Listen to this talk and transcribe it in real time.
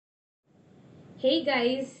Hey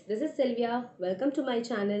guys, this is Sylvia. Welcome to my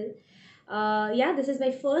channel. Yeah, this is my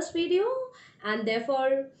first video, and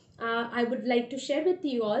therefore I would like to share with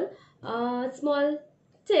you all small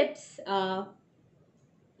tips.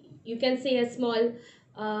 You can say a small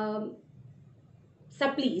um,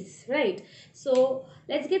 supplies, right? So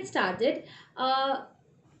let's get started. Uh,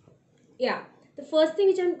 yeah, the first thing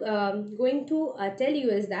which I'm going to tell you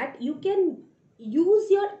is that you can use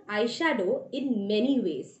your eyeshadow in many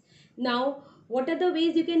ways. Now, what are the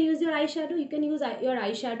ways you can use your eyeshadow? You can use your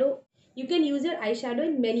eyeshadow. You can use your eyeshadow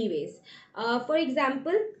in many ways. For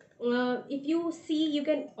example, if you see, you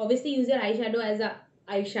can obviously use your eyeshadow as a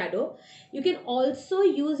eyeshadow. You can also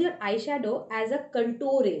use your eyeshadow as a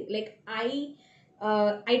contouring. Like I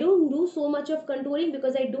don't do so much of contouring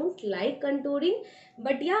because I don't like contouring,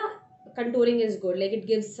 but yeah, contouring is good. Like it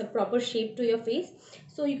gives a proper shape to your face,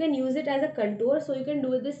 so you can use it as a contour. So you can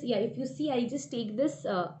do this. Yeah, if you see, I just take this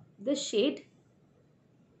shade.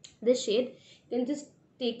 You can just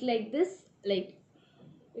take like this. Like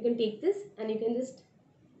you can take this and you can just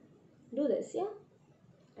do this. Yeah,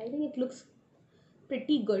 I think it looks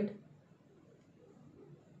pretty good.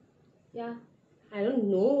 Yeah, I don't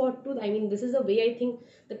know what to. I mean, this is the way I think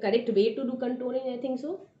the correct way to do contouring. I think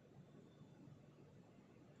so.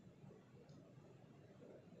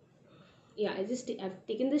 Yeah, I've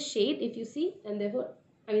taken this shade, if you see, and therefore,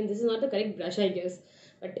 I mean, this is not the correct brush, I guess,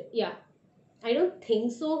 but yeah, I don't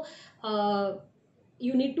think so.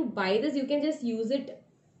 You need to buy this. You can just use it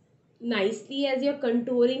nicely as your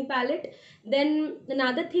contouring palette. Then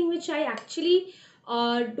another thing which I actually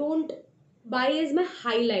don't buy is my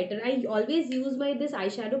highlighter. I always use my this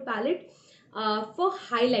eyeshadow palette for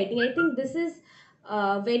highlighting. I think this is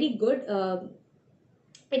very good.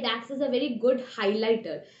 It acts as a very good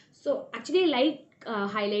highlighter. So actually I like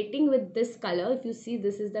highlighting with this color. If you see,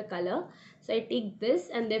 this is the color. So I take this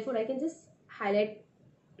and therefore I can just highlight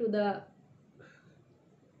to the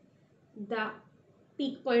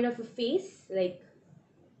peak point of a face, like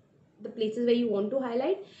the places where you want to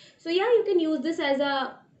highlight. So yeah, you can use this as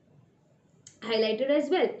a highlighter as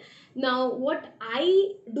well. Now what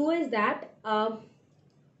I do is that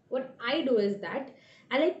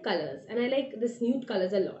I like colors, and I like this nude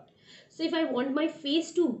colors a lot. So if I want my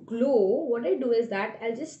face to glow, what I do is that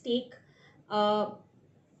I'll just take uh,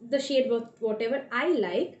 the shade whatever I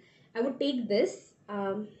like. I would take this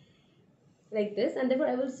like this, and therefore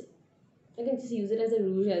I can just use it as a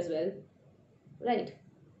rouge as well, right?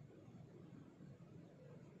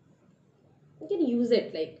 You can use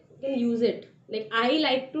it like I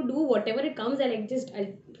like to do whatever it comes. I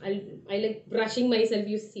like brushing myself,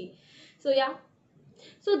 you see. So yeah,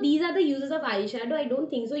 so these are the uses of eyeshadow. I don't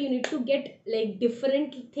think so you need to get like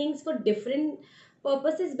different things for different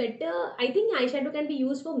purposes. Better, I think eyeshadow can be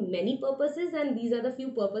used for many purposes, and these are the few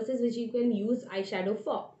purposes which you can use eyeshadow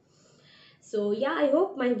for. So yeah, I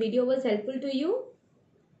hope my video was helpful to you.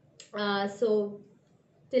 So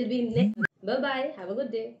till we next, bye bye, have a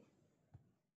good day.